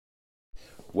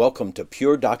Welcome to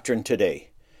Pure Doctrine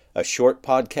Today, a short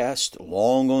podcast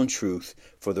long on truth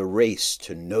for the race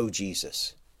to know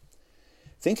Jesus.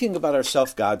 Thinking about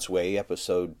ourself God's way,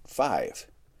 episode 5.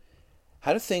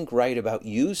 How to think right about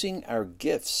using our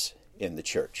gifts in the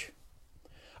church.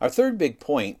 Our third big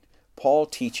point Paul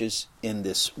teaches in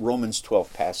this Romans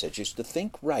 12 passage is to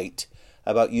think right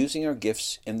about using our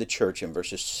gifts in the church in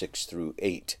verses 6 through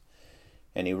 8.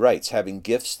 And he writes, having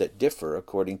gifts that differ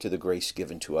according to the grace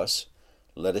given to us,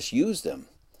 let us use them.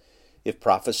 If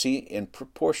prophecy, in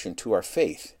proportion to our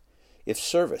faith. If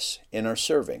service, in our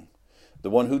serving. The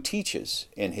one who teaches,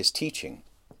 in his teaching.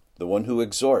 The one who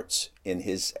exhorts, in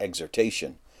his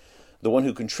exhortation. The one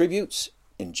who contributes,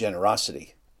 in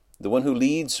generosity. The one who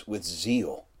leads, with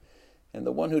zeal. And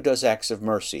the one who does acts of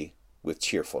mercy, with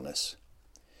cheerfulness.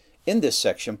 In this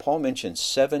section, Paul mentions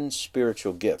 7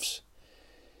 spiritual gifts.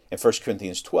 In 1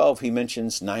 Corinthians 12, he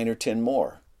mentions 9 or 10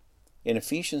 more. In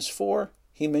Ephesians 4,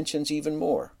 he mentions even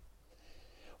more.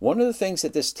 One of the things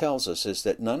that this tells us is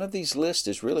that none of these lists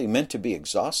is really meant to be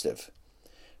exhaustive.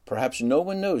 Perhaps no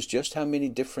one knows just how many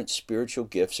different spiritual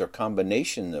gifts or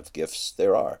combination of gifts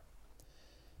there are.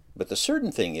 But the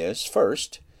certain thing is,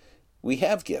 first, we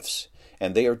have gifts,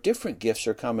 and they are different gifts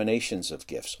or combinations of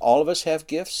gifts. All of us have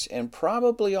gifts, and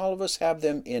probably all of us have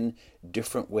them in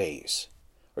different ways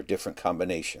or different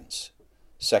combinations.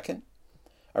 Second,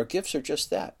 our gifts are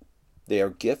just that. They are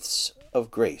gifts of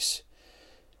grace.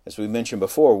 As we mentioned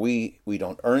before, we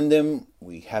don't earn them,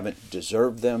 we haven't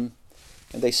deserved them,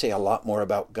 and they say a lot more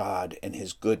about God and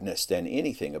His goodness than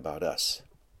anything about us.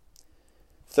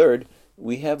 Third,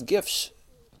 we have gifts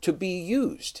to be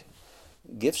used.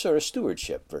 Gifts are a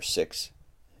stewardship, verse 6.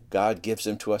 God gives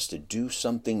them to us to do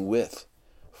something with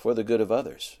for the good of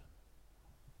others.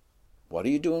 What are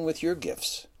you doing with your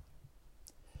gifts?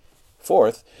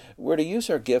 Fourth, we're to use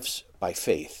our gifts by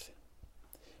faith.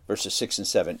 Verses 6 and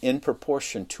 7, in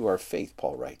proportion to our faith,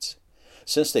 Paul writes.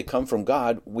 Since they come from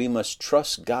God, we must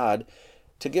trust God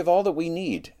to give all that we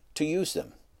need to use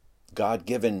them.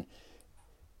 God-given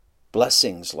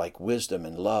blessings like wisdom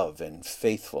and love and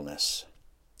faithfulness.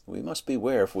 We must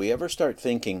beware if we ever start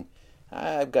thinking,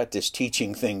 I've got this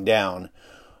teaching thing down,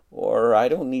 or I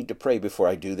don't need to pray before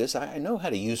I do this. I know how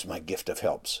to use my gift of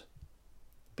helps.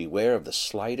 Beware of the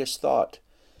slightest thought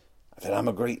that I'm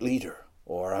a great leader,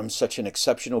 or I'm such an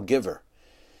exceptional giver.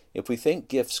 If we think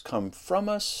gifts come from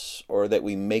us, or that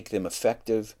we make them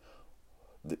effective,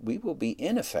 we will be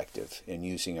ineffective in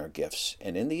using our gifts,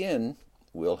 and in the end,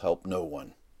 we'll help no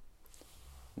one.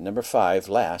 Number 5,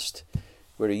 last,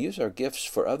 we're to use our gifts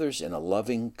for others in a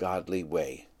loving, godly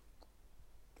way.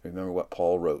 Remember what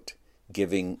Paul wrote,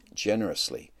 giving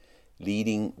generously,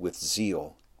 leading with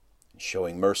zeal,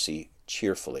 showing mercy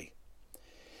cheerfully.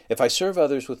 If I serve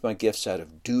others with my gifts out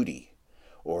of duty,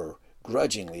 or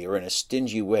grudgingly, or in a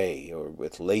stingy way, or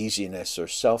with laziness or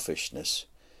selfishness,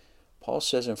 Paul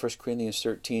says in 1 Corinthians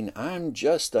 13, I'm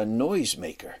just a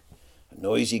noisemaker, a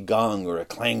noisy gong or a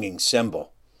clanging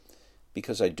cymbal,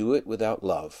 because I do it without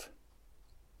love,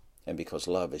 and because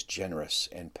love is generous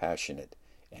and passionate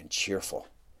and cheerful.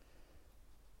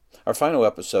 Our final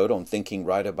episode on thinking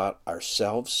right about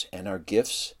ourselves and our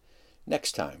gifts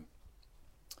next time.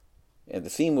 And the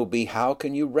theme will be, how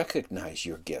can you recognize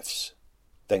your gifts?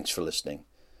 Thanks for listening.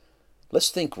 Let's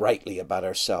think rightly about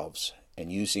ourselves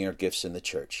and using our gifts in the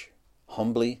church,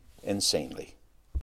 humbly and sanely.